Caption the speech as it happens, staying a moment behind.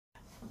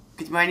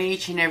Good morning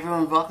each and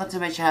everyone, welcome to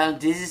my channel.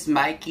 This is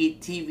Mikey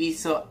TV.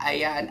 So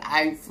ayan,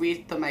 I'm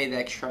free to my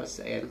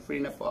lectures. Ayan, free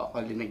na po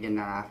ako, linagyan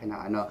ng akin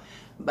ng ano.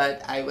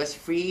 But I was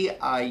free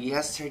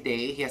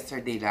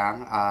yesterday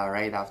lang,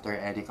 right after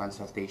any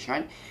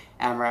consultation.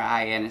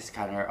 MRI and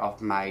scanner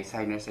of my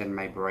sinus and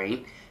my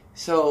brain.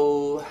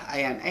 So,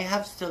 ayan, I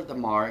have still the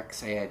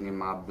marks. Ayan,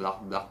 yung mga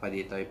block pa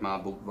dito, yung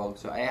mga bugbog.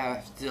 So, I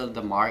have still the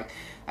mark.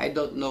 I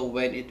don't know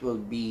when it will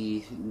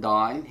be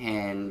done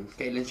and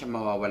kailan siya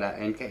mawawala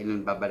and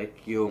kailan babalik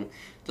yung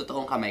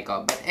totoong kamay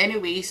ko. But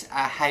anyways,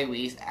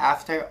 highways,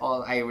 after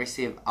all, I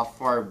received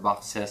 4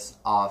 boxes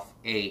of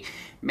a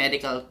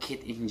medical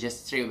kit in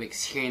just 3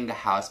 weeks here in the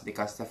house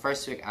because the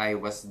first week I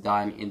was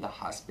done in the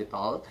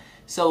hospital.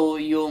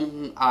 So,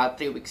 yung 3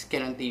 weeks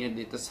kinontinue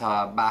dito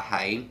sa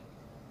bahay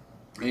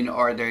in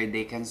order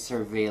they can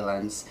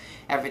surveillance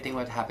everything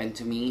what happened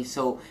to me.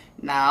 So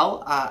now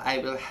I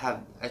will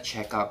have a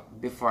checkup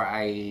before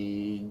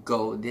I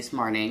go this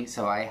morning.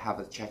 So I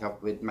have a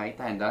checkup with my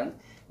tendon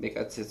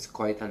because it's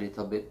quite a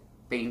little bit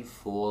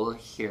painful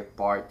here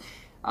part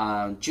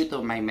due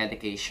to my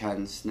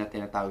medications na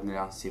tinatawag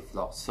nilang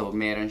Ciflox. So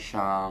meron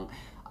siyang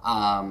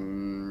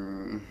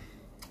ano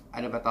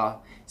ba to,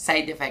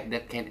 side effect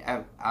that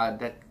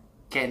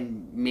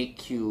can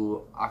make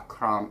you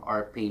cramp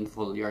or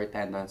painful your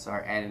tendons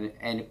or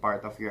any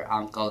part of your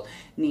ankle,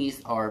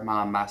 knees, or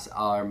mga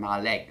or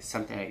mga legs,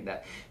 something like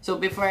that. So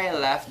before I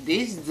left,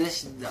 this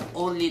is the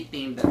only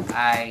thing that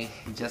I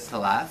just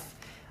left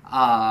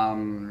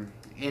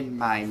in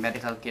my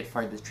medical kit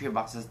for the 3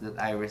 boxes that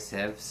I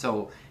received.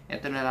 So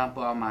ito na lang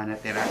po ang mga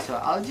natira. So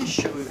I'll just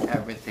show you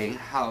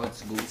everything, how it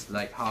goes,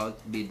 like how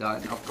it be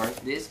done. Of course,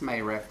 this is my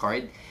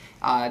record.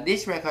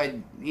 This record,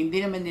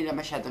 hindi naman nila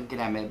masyadong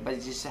ginamit, but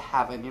just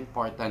have an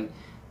important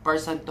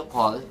person to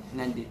call.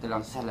 Nandito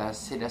lang sila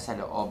sa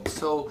loob.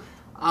 So,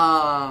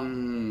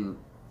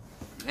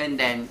 and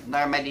then,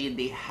 normally,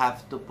 they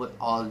have to put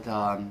all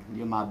the,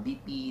 yung mga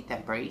BP,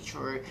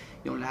 temperature,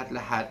 yung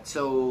lahat-lahat.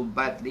 So,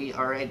 but they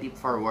already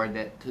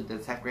forwarded to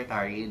the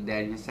secretary.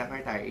 Then, yung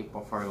secretary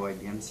ipo-forward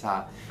yan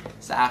sa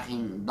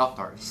aking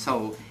doctor.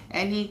 So,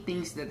 any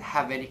things that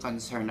have any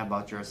concern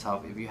about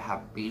yourself, if you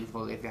have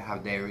painful, if you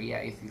have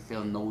diarrhea, if you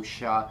feel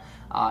nausea,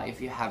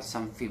 if you have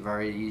some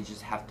fever, you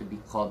just have to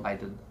be called by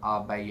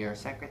your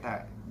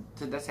secretary,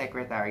 to the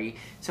secretary.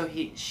 So,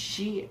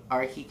 she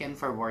or he can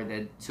forward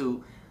it to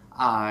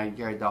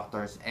your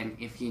doctors, and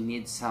if you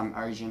need some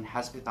urgent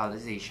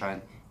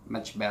hospitalization,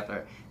 much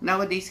better.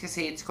 Nowadays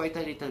kasi it's quite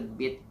a little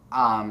bit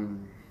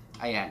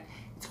ayan,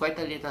 it's quite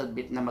a little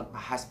bit na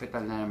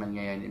magpa-hospital na naman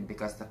ngayon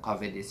because the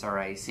COVID is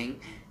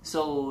arising.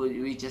 So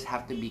we just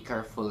have to be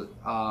careful.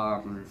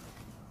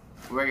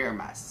 Wear your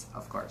mask,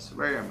 of course.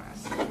 Wear your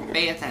mask.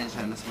 Pay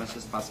attention as much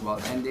as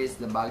possible. And this is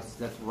the box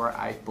that where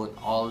I put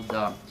all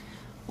the,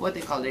 what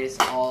they call this,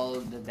 all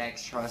the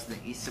dextrose, the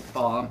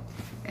isopam,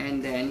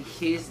 and then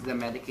here's the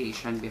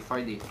medication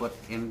before they put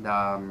in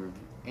the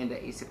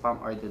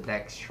isopam or the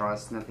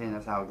dextrose na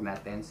tinatawag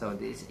natin. So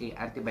this is a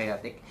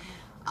antibiotic.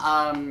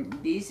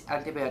 This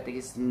antibiotic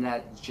is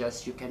not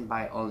just you can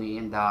buy only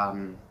in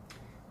the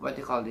what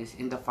they call this,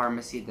 in the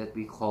pharmacy that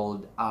we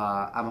called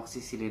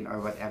amoxicillin or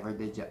whatever,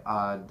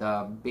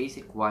 the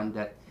basic one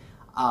that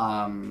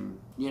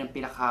yun ang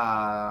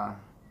pinaka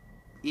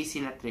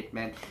easy na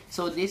treatment.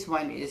 So this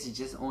one is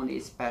just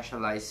only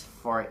specialized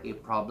for a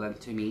problem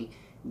to me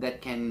that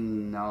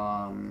can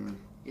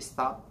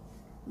stop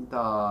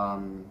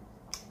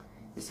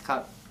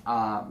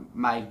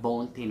my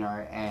bone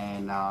thinner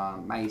and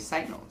my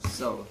sinus.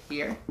 So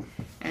here,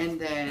 and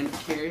then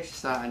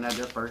here's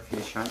another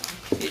perfusion.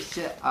 It's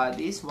just,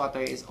 this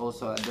water is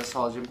also the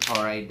sodium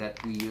chloride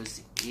that we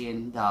use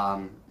in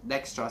the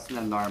dextrose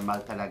na normal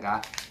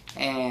talaga,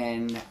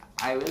 and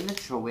I will not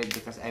throw it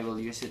because I will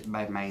use it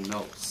by my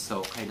nose.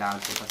 So,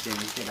 kailangan ko kasi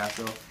natira.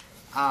 So,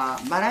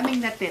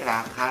 maraming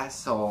natira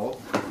kaso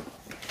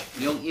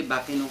yung iba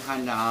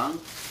kinuha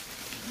ng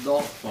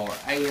doctor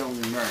ay yung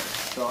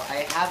nurse. So,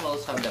 I have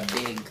also the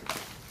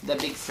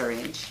big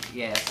syringe.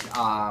 Yes,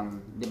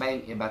 di ba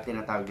yung iba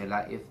tinatawag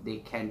nila if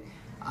they can,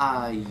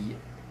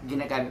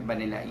 ginagamit ba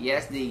nila?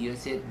 Yes, they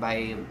use it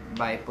by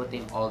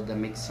putting all the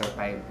mixture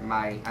by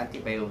my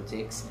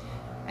antibiotics.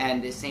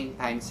 And at the same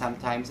time,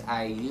 sometimes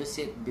I use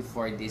it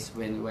before this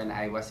when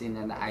I was in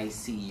an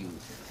ICU.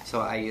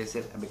 So I use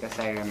it because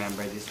I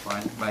remember this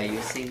one by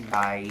using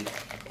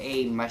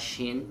a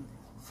machine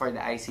for the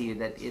ICU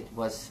that it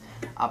was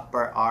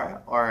per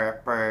hour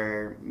or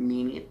per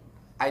minute.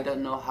 I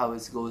don't know how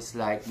it goes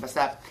like.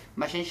 Basta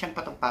machine siyang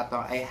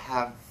patong-patong. I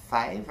have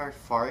 5 or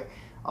 4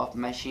 of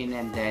machine,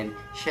 and then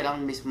siya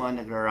lang mismo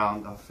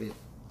nag-round of it.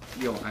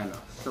 Yung ano.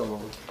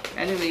 So,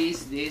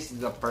 anyways, this is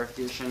the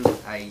perfusion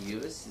that I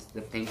use. It's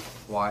the pink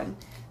one.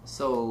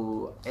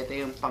 So, ito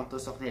yung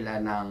pangtusok nila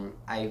ng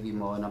IV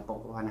mo, ng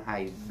pangkuha ng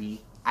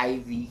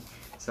IV.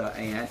 So,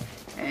 ayan.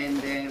 And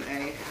then,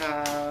 I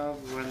have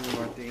one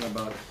more thing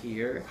about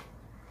here.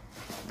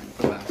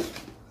 Ano ba?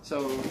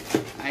 So,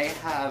 I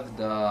have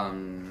the,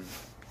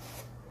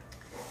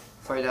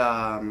 for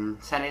the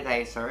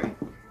sanitizer,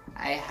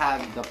 I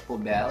have the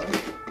Pubel.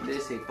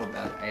 this Sapo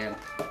belt. Ayan.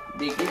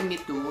 They give me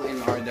 2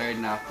 in order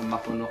na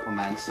mapuno ko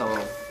man. So,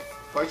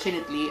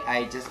 fortunately,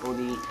 I just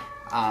only,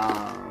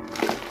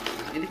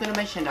 hindi ko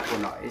naman siya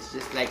napuno. It's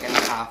just like an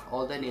half.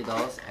 All the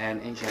needles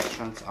and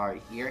injections are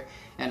here.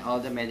 And all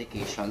the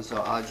medication.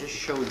 So, I'll just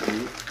show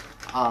you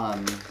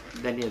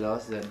the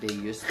needles that they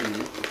use to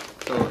me.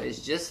 So,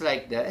 it's just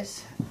like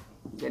this.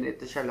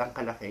 Ganito siya lang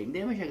kalaki. Hindi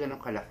naman siya ganun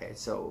kalaki.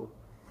 So,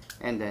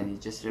 and then you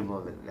just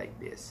remove it like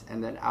this. And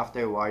then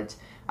afterwards,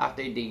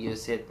 after they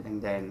use it, and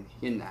then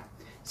yun na.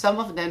 Some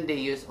of them they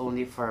use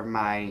only for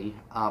my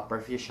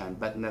perfusion,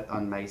 but not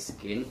on my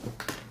skin.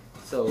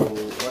 So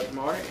what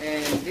more?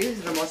 And this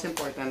is the most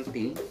important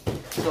thing.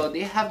 So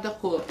they have the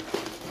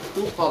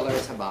two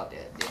colors about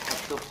it. They have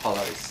 2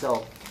 colors.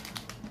 So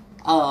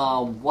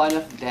one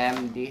of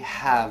them they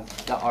have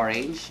the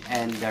orange,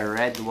 and the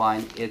red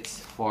one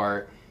it's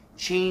for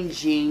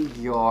changing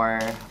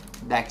your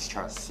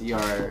dextrose,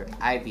 your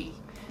IV.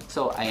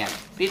 So, ayan.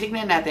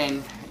 Titignan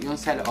natin yung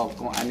sa loob,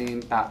 kung ano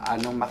yung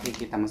anong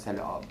makikita mo sa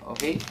loob.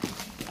 Okay?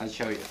 I'll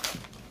show you.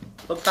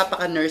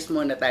 Magpapaka-nurse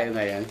muna tayo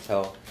ngayon.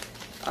 So,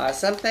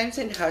 sometimes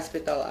in the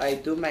hospital,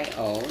 I do my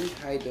own.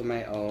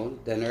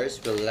 The nurse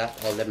will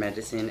left all the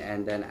medicine,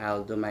 and then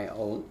I'll do my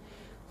own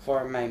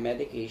for my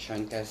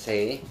medication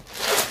kasi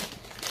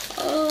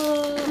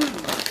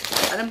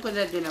alam ko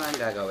na din naman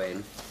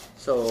gagawin.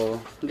 So,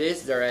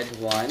 this is the red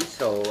one.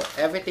 So,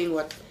 everything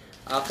what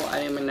kung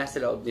ano yung nasa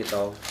loob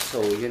dito,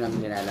 so yun ang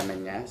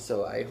nilalaman niya.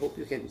 So, I hope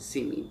you can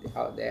see me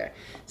out there.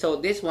 So,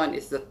 this one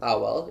is the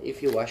towel,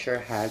 if you wash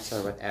your hands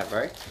or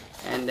whatever.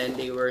 And then,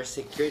 they were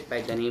secured by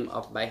the name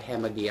of by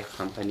Hemadia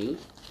Company.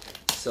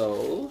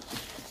 So,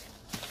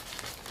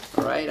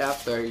 right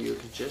after, you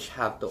just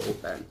have to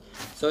open.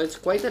 So, it's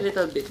quite a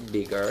little bit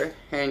bigger,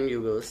 and you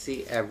will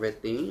see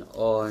everything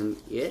on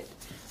it.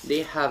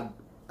 They have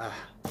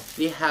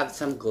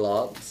some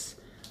gloves,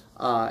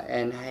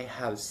 and I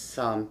have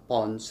some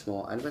pons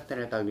mo. Ano ba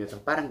tinatawag nito?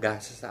 Parang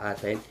gasa sa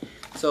atin.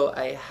 So,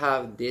 I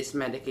have this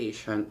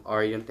medication,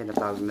 or yung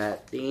tinatawag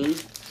natin,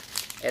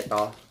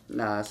 ito,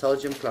 na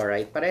sodium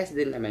chloride. Parehas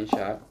din naman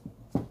siya.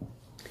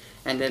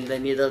 And then, the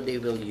needle they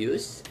will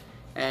use.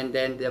 And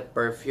then, the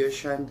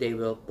perfusion they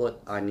will put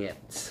on it.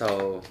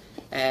 So,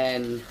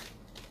 and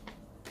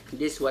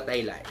this is what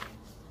I like.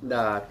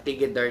 The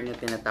Tigidor na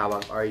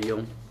tinatawag, or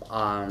yung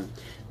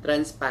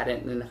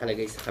transparent na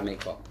nakalagay sa kamay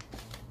ko.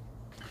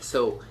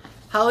 So,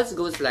 how it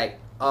goes like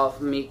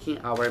of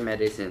making our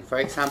medicine. For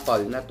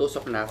example,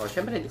 natusok na ako.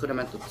 Siyempre, hindi ko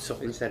naman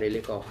tutusok yung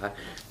sarili ko, ha?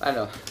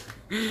 Ano?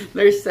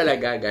 Nurse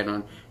talaga,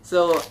 ganon.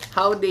 So,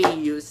 how they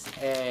use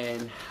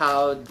and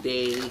how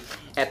they...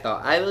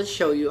 Eto, I will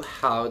show you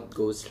how it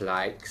goes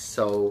like.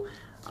 So,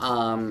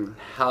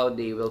 how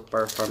they will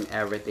perform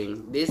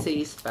everything. This is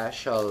a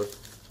special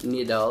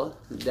needle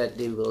that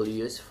they will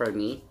use for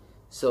me.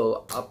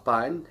 So,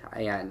 upon,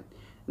 ayan,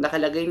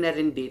 nakalagay na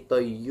rin dito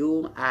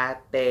yung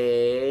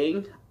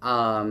ating,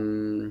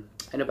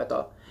 ano ba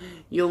to?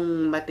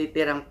 Yung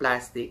matitirang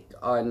plastic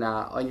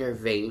on your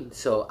vein.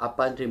 So,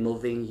 upon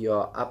removing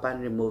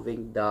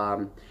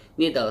the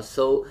needle.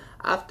 So,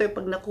 after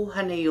pag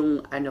nakuha na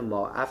yung,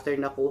 after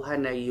nakuha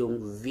na yung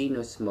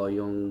venous mo,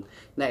 yung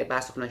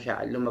naipasok na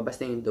siya,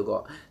 lumabas na yung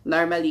dugo.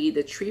 Normally,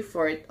 the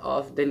 3/4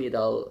 of the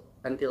needle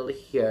until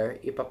here,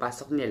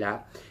 ipapasok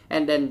nila.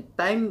 And then,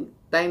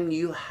 time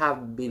you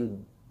have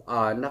been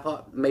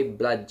may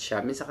blood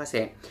siya. Minsan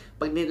kasi,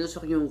 pag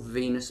nilusok yung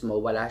venous mo,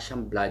 wala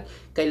siyang blood,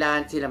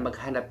 kailangan sila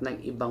maghanap ng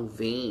ibang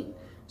vein.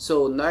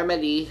 So,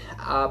 normally,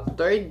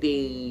 after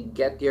they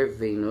get your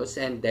venous,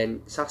 and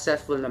then,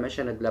 successful naman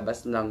siya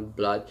naglabas ng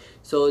blood,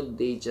 so,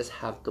 they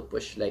just have to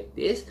push like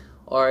this,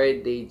 or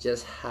they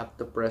just have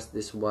to press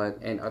this one,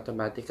 and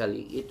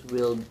automatically, it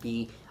will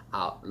be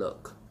out.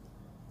 Look.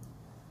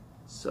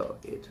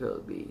 So, it will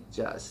be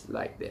just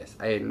like this.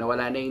 Ayun,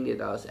 nawala na yung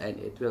needles and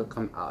it will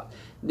come out.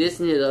 This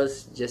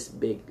needles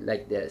just big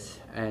like this.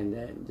 And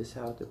then, just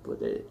how to put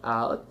it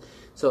out.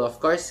 So,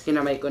 of course,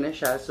 kinamay ko na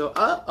siya. So,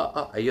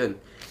 ayun.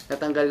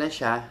 Natanggal na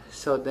siya.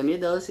 So, the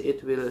needles,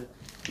 it will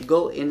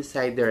go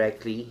inside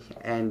directly.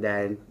 And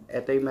then,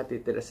 ito yung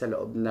matitira sa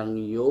loob ng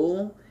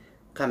yung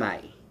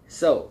kamay.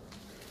 So,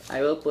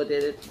 I will put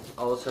it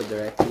also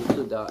directly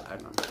to the,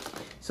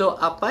 So,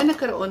 upon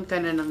nagkaroon ka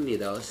na ng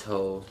needles,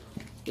 so,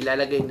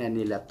 ilalagay na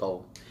nila to.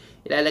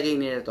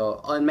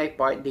 On my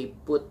part, they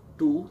put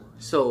 2.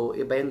 So,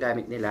 iba yung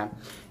gamit nila.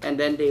 And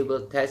then, they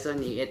will test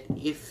on it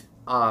if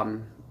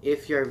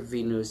your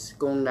venous,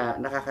 kung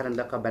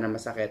nakakaramdam ka ba ng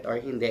masakit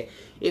or hindi.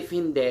 If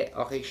hindi,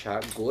 okay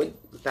siya. Good.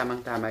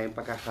 Tamang-tama yung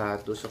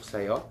pagkakatusok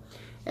sa'yo.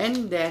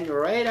 And then,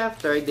 right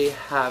after, they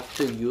have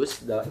to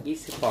use the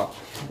Easy Pump.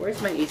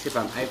 Where's my Easy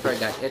Pump? I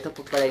forgot. Ito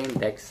po pala yung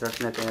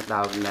dextrose na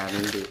tinatawag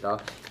namin dito.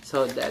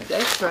 So, the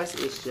dextrose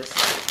is just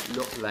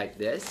look like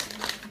this.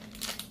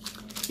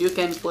 You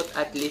can put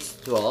at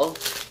least 12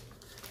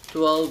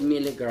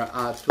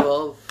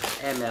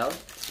 ml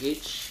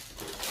each.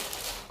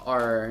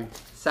 Or,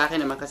 sa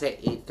akin naman kasi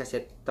 8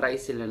 kasi try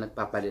sila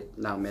nagpapalit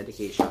ng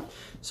medication.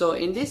 So,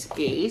 in this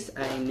case,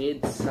 I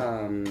need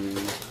some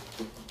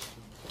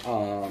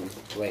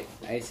wait,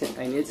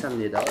 I need some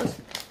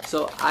needles.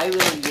 So, I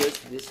will use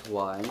this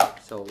one.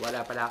 So,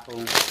 wala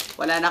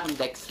na akong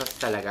dextrose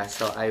talaga.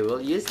 So, I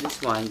will use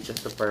this one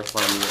just to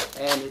perform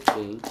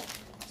anything.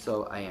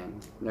 So,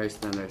 ayan, nurse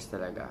na nurse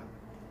talaga.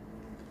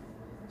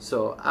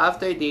 So,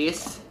 after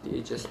this, you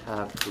just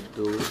have to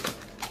do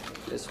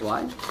this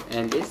one.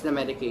 And this is the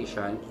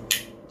medication.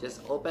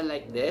 Just open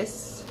like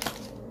this.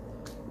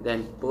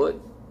 Then put.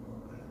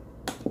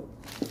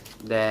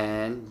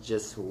 Then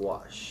just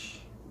wash.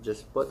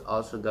 Just put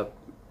also the.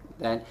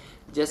 Then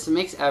just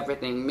mix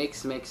everything. Mix.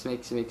 And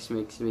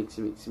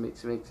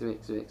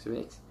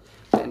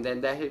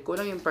then dahil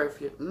kulang yung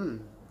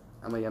perfume.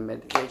 Amoy yung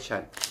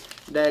medication.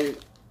 Dahil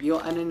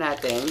yung ano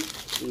natin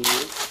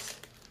is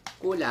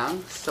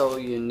kulang, so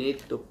you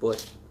need to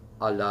put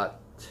a lot.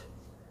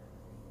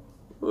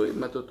 Uy,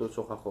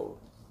 matutusok ako.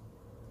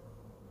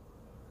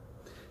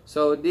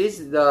 So, this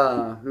is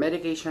the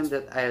medication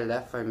that I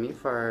left for me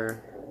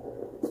for,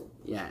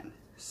 yan.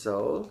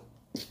 So,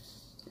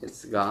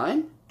 it's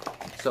gone.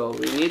 So,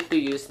 we need to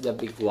use the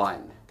big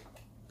one.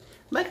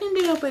 Bakit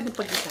hindi nga pwede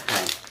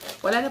pag-isahan?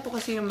 Wala na po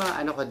kasi yung mga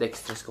ano ko,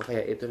 dextrose ko,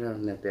 kaya ito na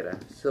lang natira.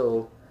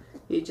 So,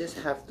 you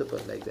just have to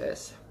put like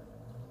this.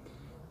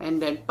 And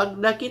then, pag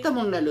nakita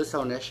mong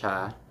nalusaw na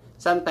siya,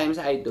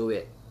 sometimes I do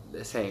it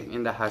the same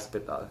in the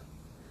hospital.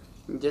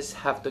 You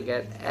just have to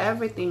get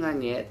everything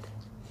on it.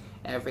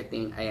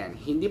 Everything, ayan.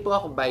 Hindi po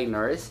ako by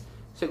nurse.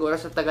 Siguro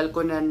sa tagal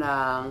ko na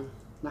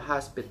na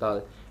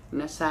hospital,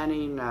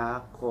 nasanay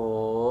na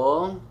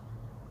akong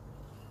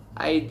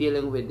I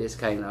dealing with this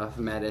kind of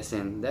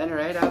medicine. Then,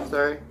 right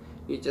after,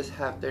 you just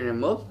have to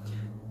remove.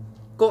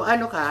 Kung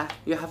ano ka,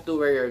 you have to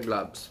wear your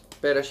gloves.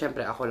 Pero,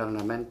 syempre, ako lang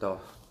naman to.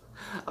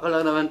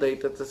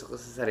 Itutusok ko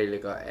sa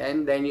sarili ko.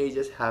 And then, you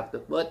just have to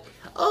put,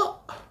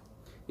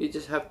 you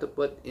just have to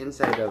put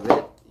inside of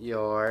it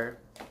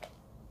your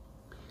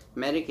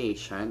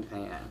medication.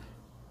 Ayan.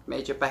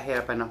 Medyo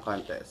pahirapan ng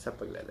konti sa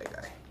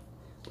paglalagay.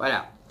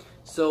 Wala.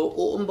 So,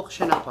 uumbok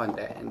siya ng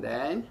konti. And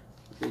then,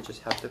 you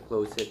just have to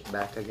close it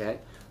back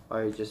again.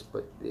 Or you just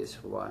put this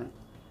one.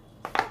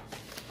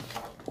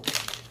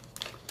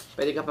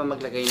 Pwede ka pa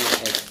maglagay ng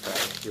extra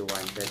if you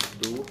wanted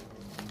to.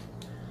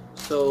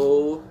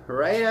 So,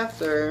 right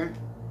after,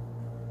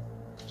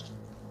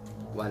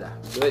 wala.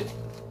 Good.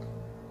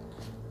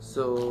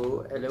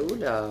 So,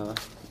 alaula.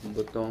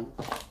 Butong.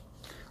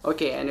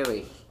 Okay,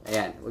 anyway.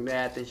 Ayan. Huwag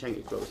na natin siyang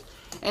i-close.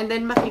 And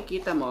then,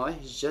 makikita mo,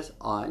 it's just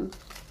on.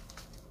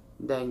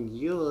 Then,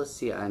 you will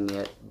see on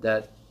it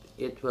that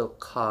it will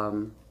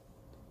come.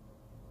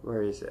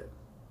 Where is it?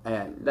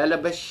 Ayan.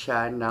 Lalabas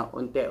siya ng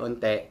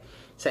unti-unti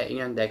sa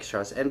inyong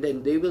dextrose. And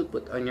then, they will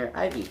put on your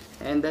IV.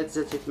 And that's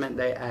the treatment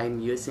that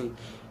I'm using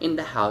in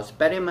the house.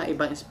 Pero yung mga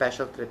ibang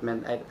special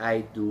treatment that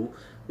I do,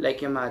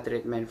 like yung mga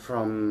treatment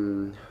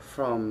from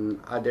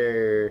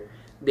other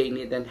they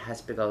need an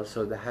hospital.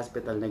 So, the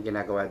hospital na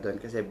ginagawa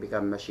doon kasi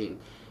become machine.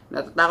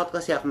 Natatakot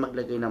kasi ako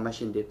maglagay ng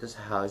machine dito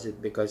sa house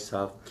because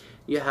of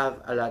you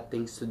have a lot of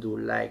things to do.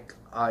 Like,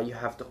 you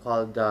have to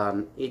call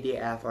the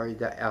EDF or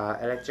the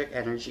electric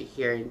energy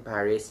here in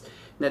Paris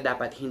na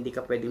dapat hindi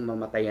ka pwedeng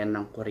mamatayan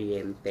ng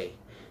kuryente.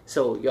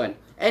 So, yon.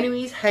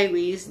 Anyways,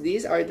 highways,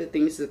 these are the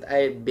things that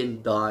I've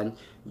been done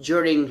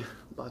during,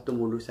 baka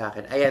tumulo sa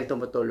akin. Ayan,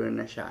 tumutulo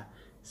na siya.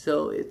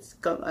 So, it's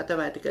come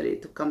automatically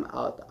to come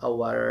out a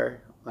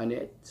water on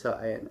it. So,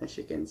 ayan, as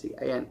you can see,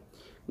 ayan.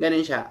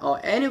 Ganun siya. Oh,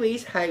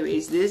 anyways,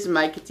 highways, this is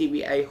Mikey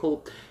TV. I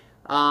hope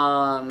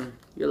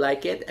you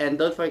like it, and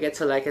don't forget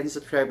to like and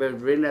subscribe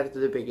and ring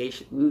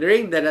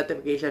the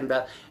notification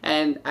bell.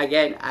 And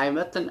again, I'm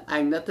not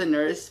a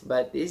nurse,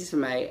 but this is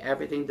my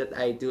everything that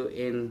I do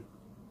in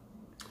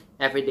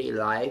everyday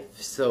life.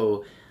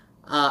 So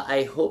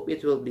I hope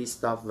it will be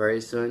stopped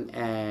very soon,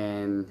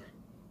 and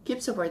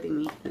keep supporting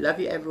me. Love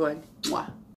you, everyone. Mwah.